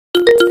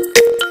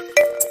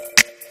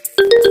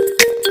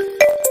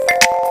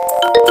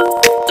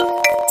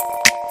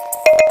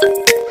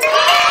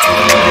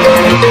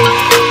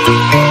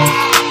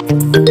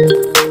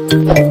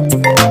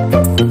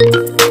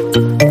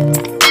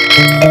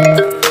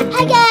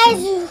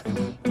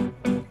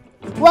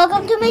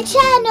my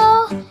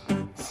channel.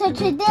 So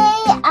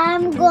today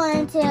I'm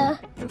going to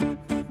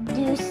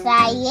do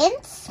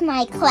science,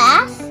 my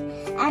class,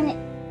 and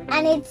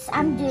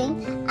I'm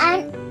doing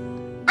an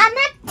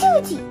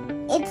activity.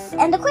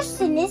 And the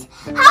question is,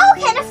 how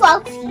can a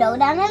frog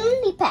float on a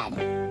lily pad?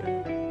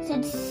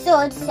 So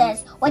it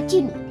says what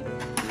you need: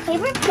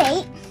 paper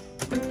plate,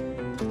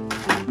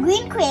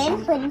 green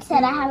crayon, but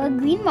instead I have a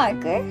green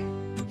marker,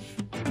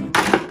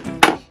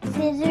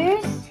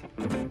 scissors,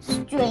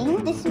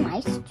 string, this is my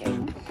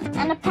string,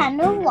 and a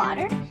pan of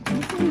water.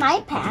 This is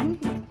my pan,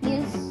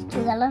 used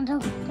 2 gallons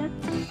of water,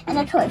 and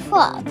a toy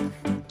frog.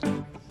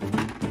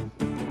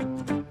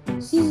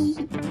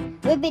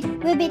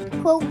 Ribbit,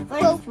 quote.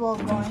 First we're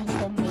going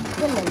to make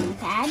the lily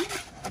pad.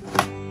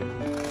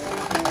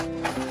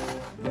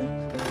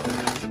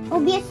 It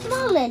will be a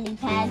small lily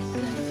pad.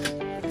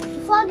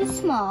 The frog is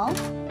small.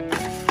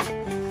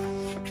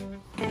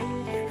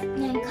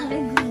 And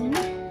color green.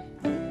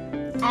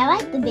 I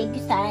like the big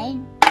side.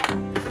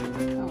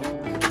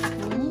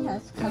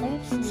 Let's color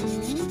green.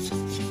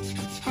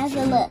 Has a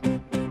look.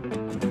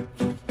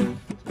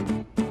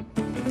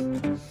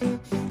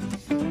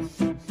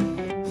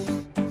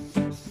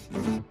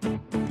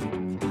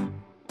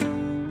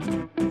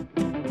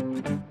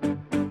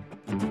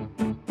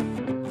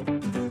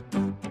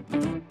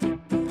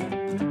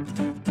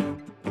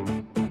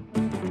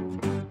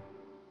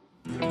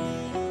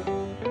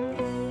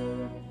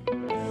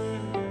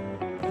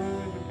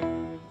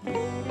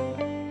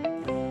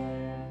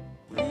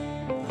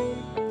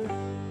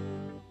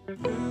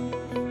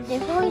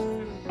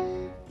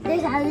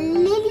 There's a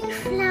lily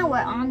flower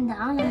on the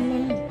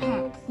lily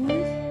pad. See?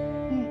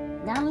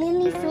 The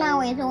lily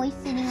flower is always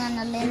sitting on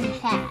the lily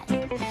pad.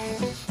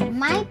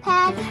 My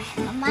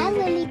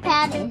lily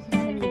pad is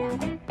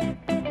green.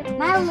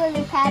 My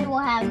lily pad will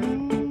have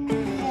no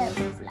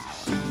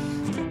flowers.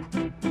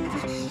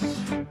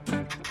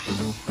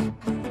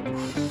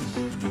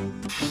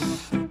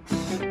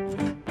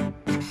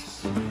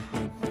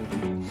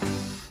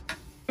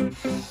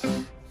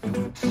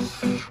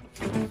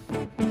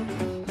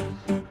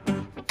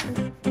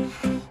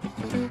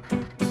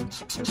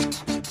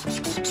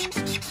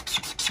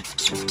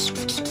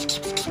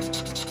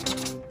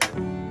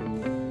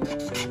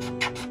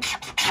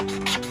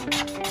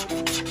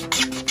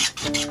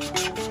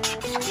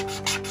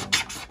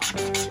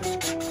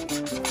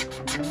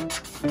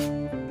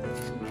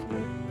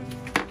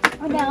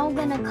 Now I'm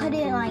gonna cut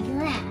it like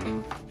that.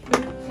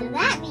 So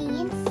that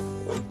means,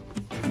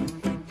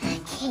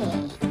 okay.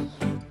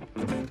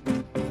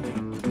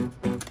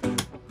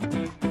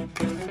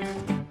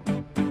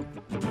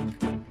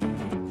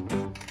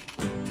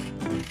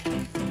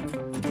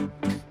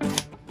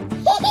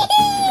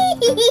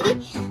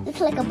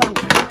 Looks like a bunny.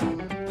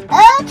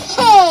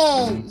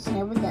 Okay,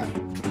 here we go.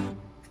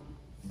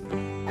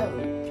 Oh,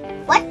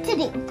 what to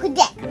do?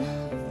 Predict.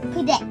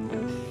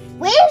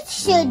 Where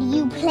should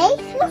you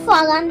place the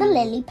frog on the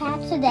lily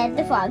pad so that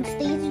the frog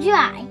stays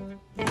dry?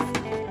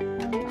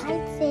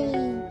 I'd say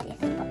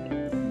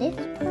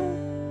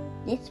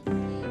this part.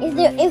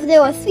 If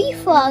there were 3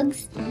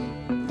 frogs,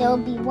 there will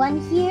be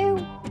one here,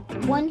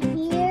 one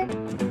here,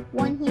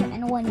 one here,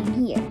 and one in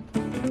here.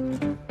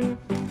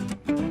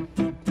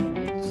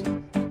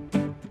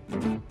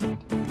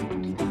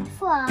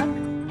 Frog,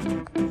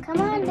 come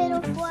on,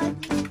 little frog.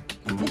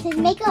 It says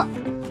make a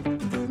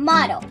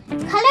model.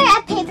 Color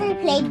a paper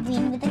plate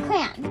green with a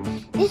crayon.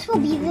 This will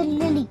be the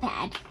lily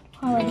pad.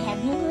 Already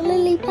have the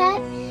lily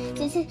pad.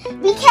 This is,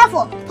 be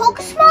careful. Poke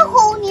a small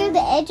hole near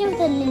the edge of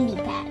the lily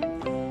pad.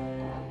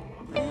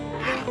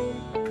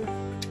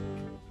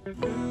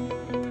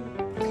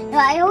 Now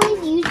I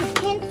always use a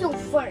pencil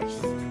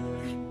first.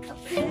 A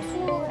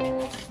pencil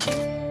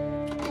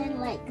and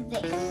like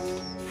this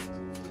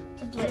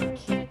to break.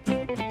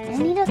 I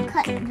need to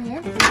cut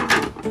this.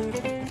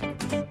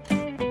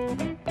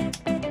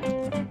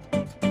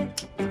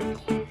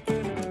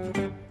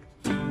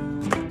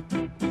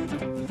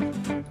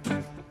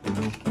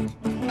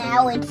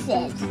 Now it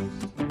says,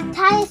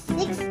 tie a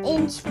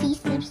 6-inch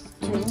piece of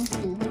string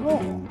through the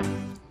hole.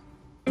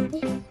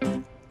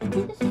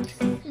 This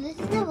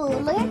is a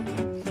ruler,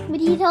 but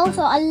he's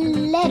also a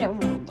letter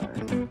ruler.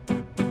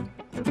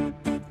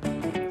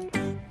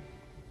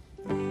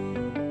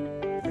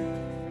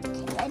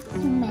 Okay, let's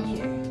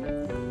measure.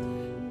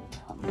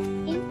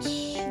 12-inch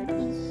should be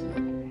here.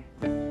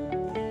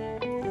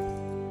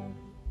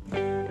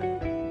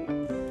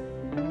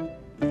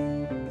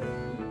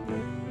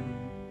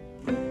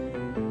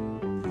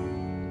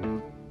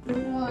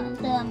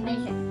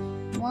 Measure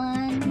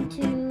 1,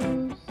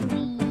 2,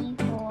 3,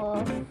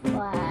 4,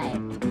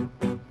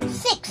 5,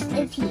 6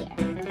 is here.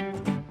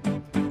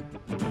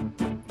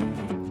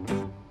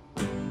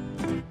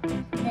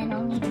 Then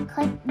I'll need to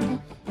cut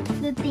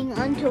the thing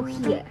onto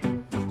here.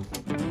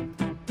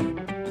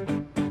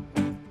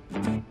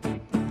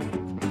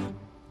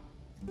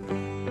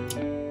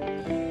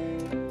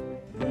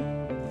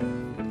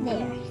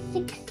 There,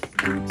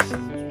 6-inch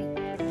string.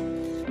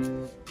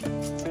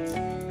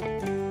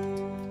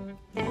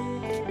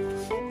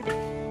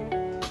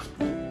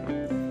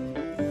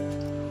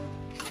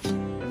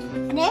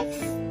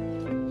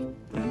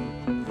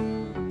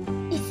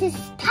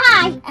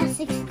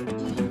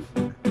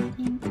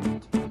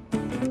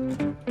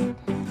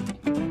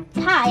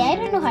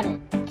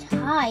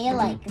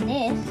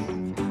 this.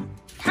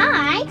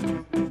 Tie?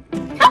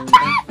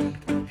 Tie!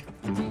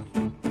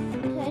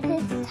 So it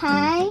says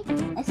tie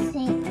a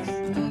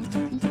 6-inch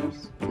piece of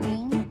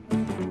string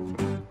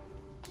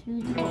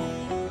through the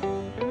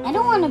hole. I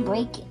don't want to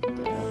break it.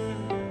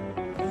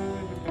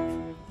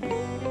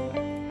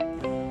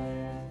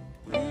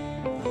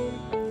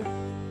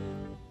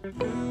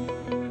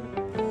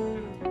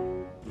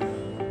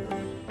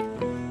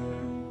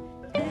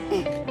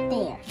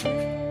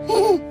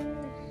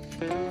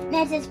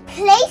 Now it says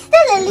place the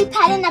lily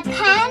pad in a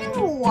pan of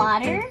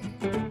water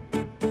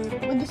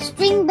with a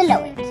string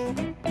below it.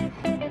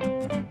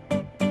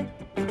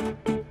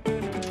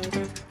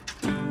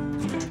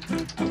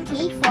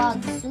 Okay,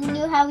 frog, soon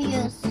you have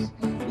yours.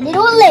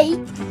 Little late.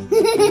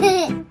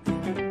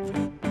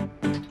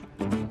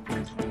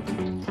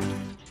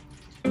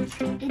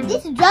 If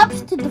this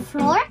drops to the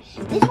floor,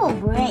 this will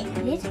break.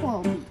 This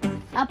will be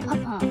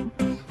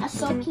a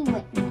soaking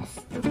wet mess.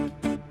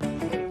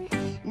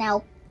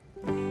 Now,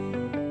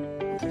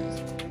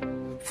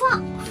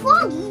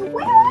 Froggy,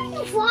 where are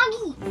you,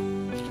 Froggy?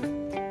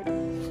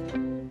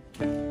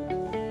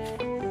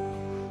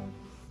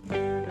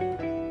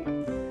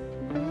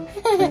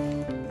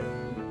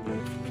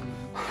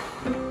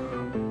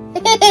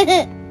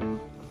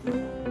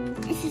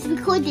 This is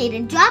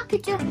recorded. Draw a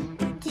picture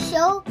to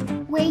show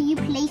where you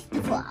place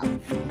the frog.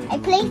 I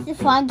placed the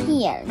frog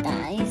here,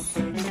 guys.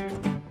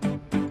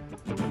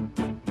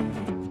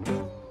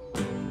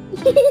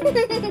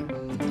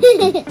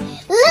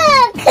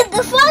 Look,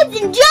 the frog's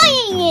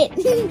enjoying it.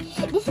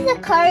 This is a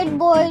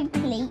cardboard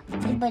plate,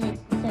 but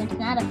it's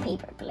not a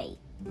paper plate.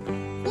 See,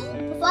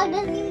 the frog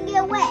doesn't even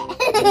get wet.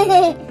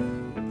 Okay.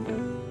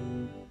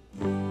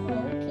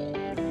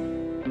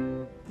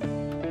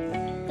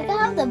 Look at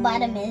how the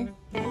bottom is.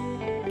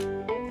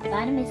 The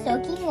bottom is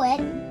soaking wet.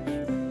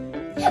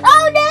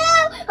 Oh no!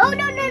 Oh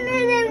no! No! No!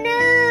 No! No!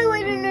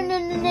 No! No!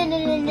 No!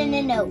 No!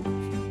 No! No!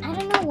 I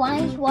don't know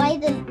why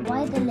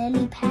the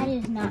lily pad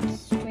is not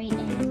straight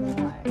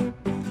anymore.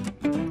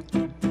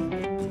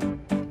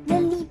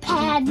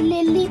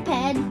 Lily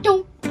pad,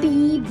 don't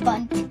be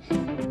bunt.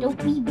 Don't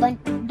be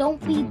bunt. Don't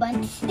be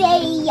bunt.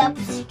 Stay up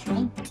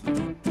straight.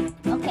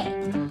 Okay,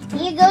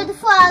 here goes the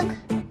frog.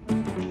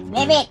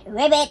 Ribbit,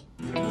 ribbit,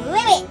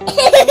 ribbit.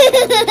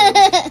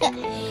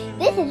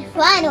 This is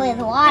fun with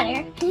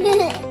water.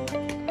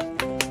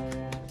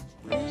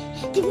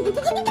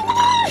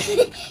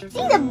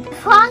 See the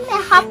frog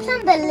that hops on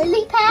the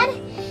lily pad?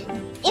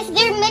 If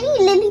there are many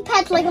lily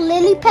pads, like a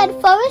lily pad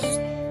forest,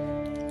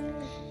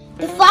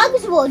 the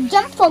frogs will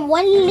jump from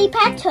one lily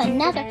pad to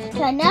another,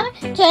 to another,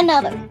 to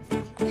another.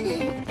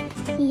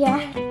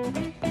 Yeah.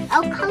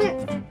 I'll color,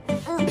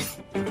 oops,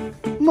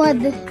 more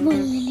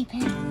lily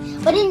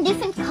pads, but in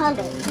different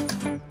colors.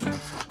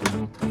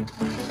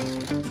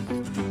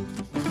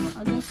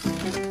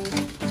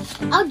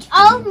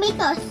 I'll make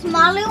a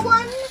smaller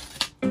one.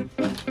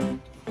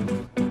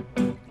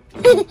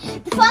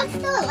 The frog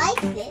still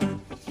likes it.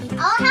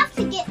 I'll have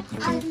to get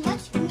as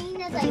much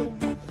green as I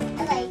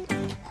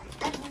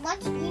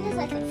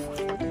can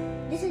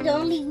find. This is the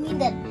only green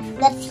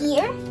that's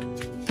here.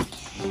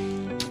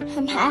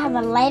 I have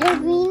a lighter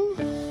green.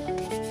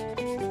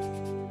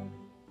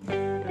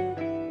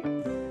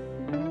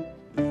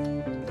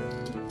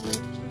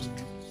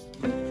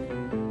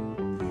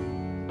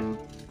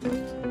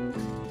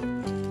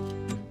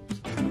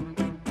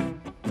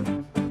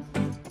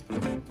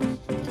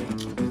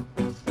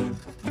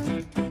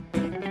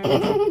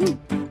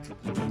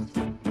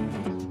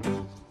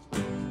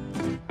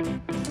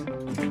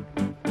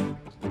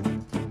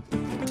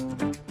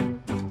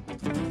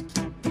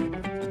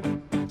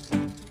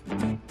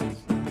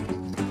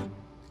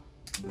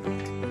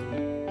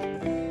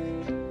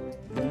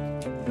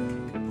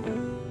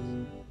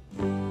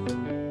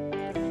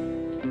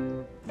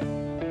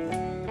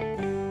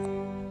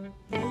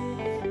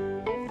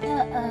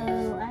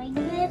 I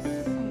guess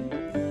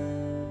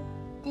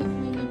this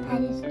lily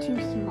pad is too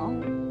small.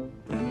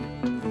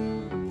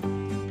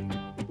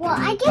 Well,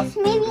 I guess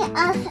maybe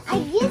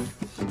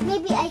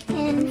I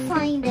can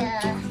find a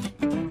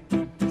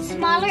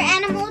smaller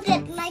animal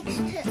that likes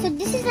to. So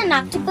this is an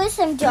octopus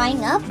I'm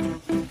drawing up.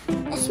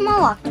 A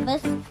small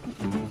octopus.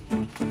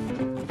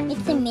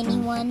 It's a mini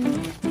one.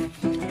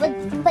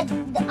 But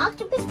the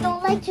octopus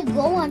don't like to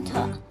go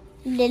onto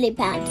lily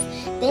pads.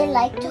 They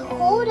like to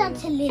hold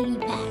onto lily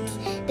pads.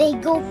 They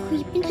go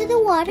creep into the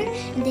water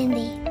and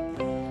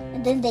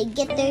then they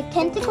get their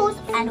tentacles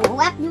and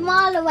wrap them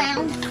all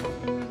around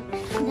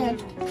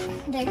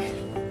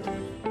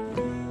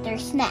their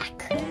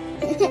snack.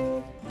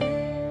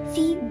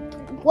 See,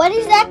 what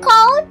is that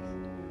called?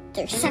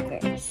 They're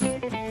suckers.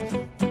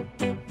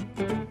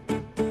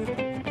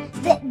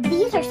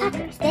 These are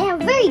suckers. They have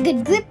very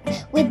good grip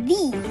with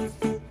these.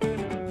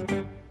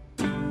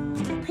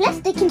 Plus,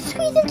 they can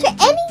squeeze into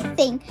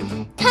anything.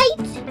 Tight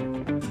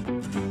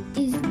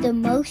is the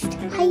most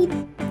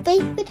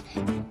favorite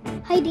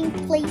hiding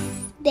place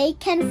they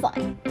can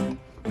find.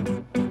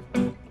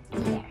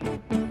 Here.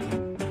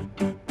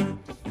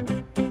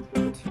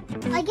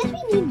 I guess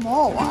we need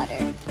more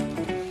water.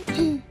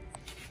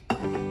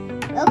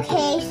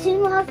 Okay,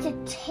 soon we'll have to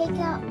take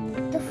out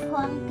the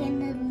frog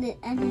and the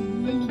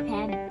lily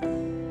pad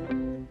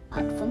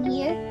out from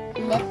here.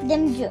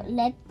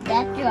 Let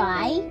that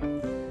dry.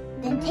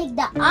 Then take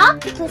the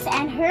octopus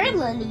and her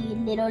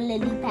little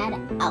lily pad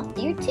out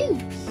there too.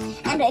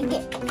 And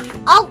again,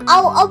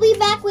 I'll be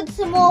back with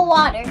some more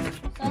water.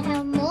 So I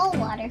have more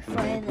water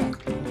for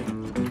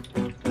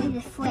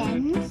the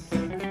friends,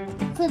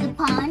 for the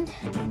pond.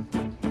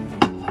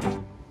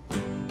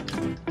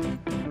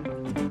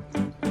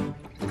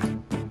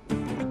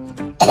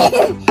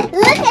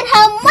 Look at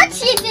how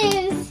much it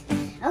is.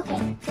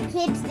 Okay, so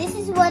kids, this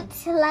is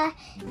what's like.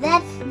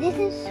 This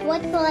is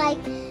what's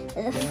like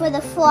for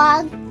the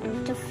frog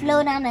to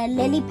float on a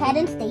lily pad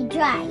and stay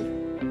dry.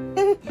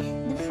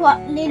 The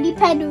frog lily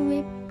pad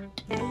whipped.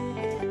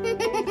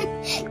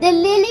 The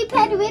lily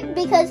pad whipped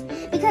because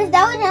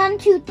that was on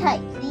too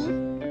tight. See,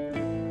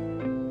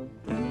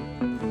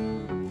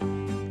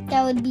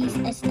 that would be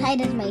as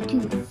tight as my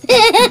tooth.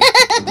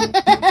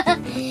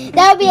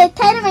 That would be as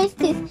tight as my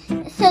tooth.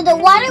 So the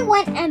water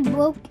went and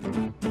broke.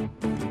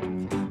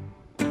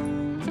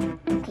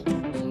 Okay,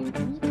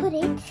 gently put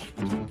it.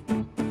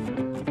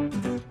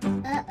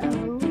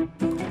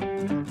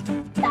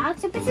 The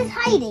octopus is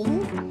hiding,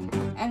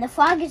 and the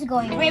frog is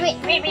going ribbit,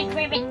 ribbit,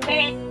 ribbit,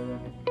 ribbit.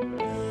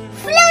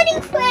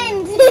 Floating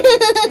friends!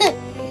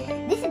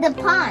 This is the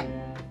pond.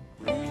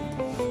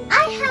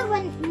 I have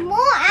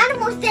more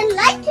animals that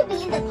like to be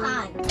in the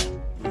pond.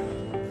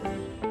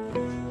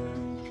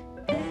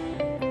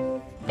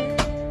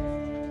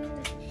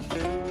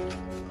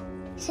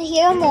 So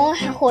here are more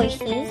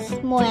horses,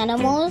 more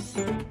animals,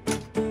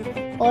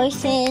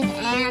 horses,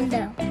 and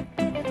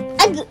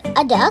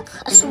a duck,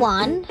 a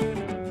swan.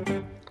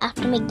 I have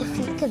to make the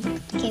feet because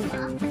it came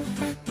off.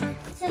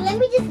 So let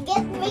me just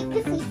make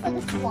the feet for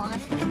the swan.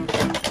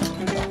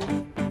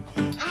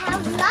 I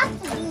have lots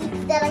of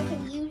beads that I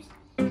can use.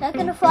 So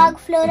can the frog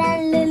float on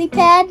a lily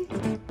pad?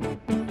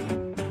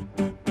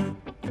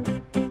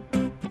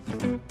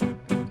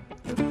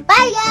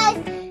 Bye guys!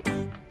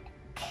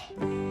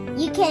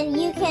 You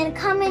can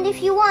comment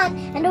if you want,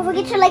 and don't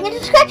forget to like and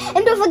subscribe,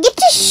 and don't forget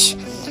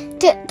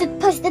to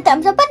push the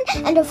thumbs up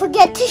button, and don't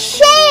forget to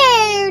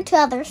share to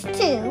others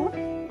too.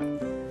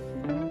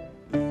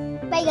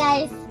 Bye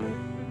guys.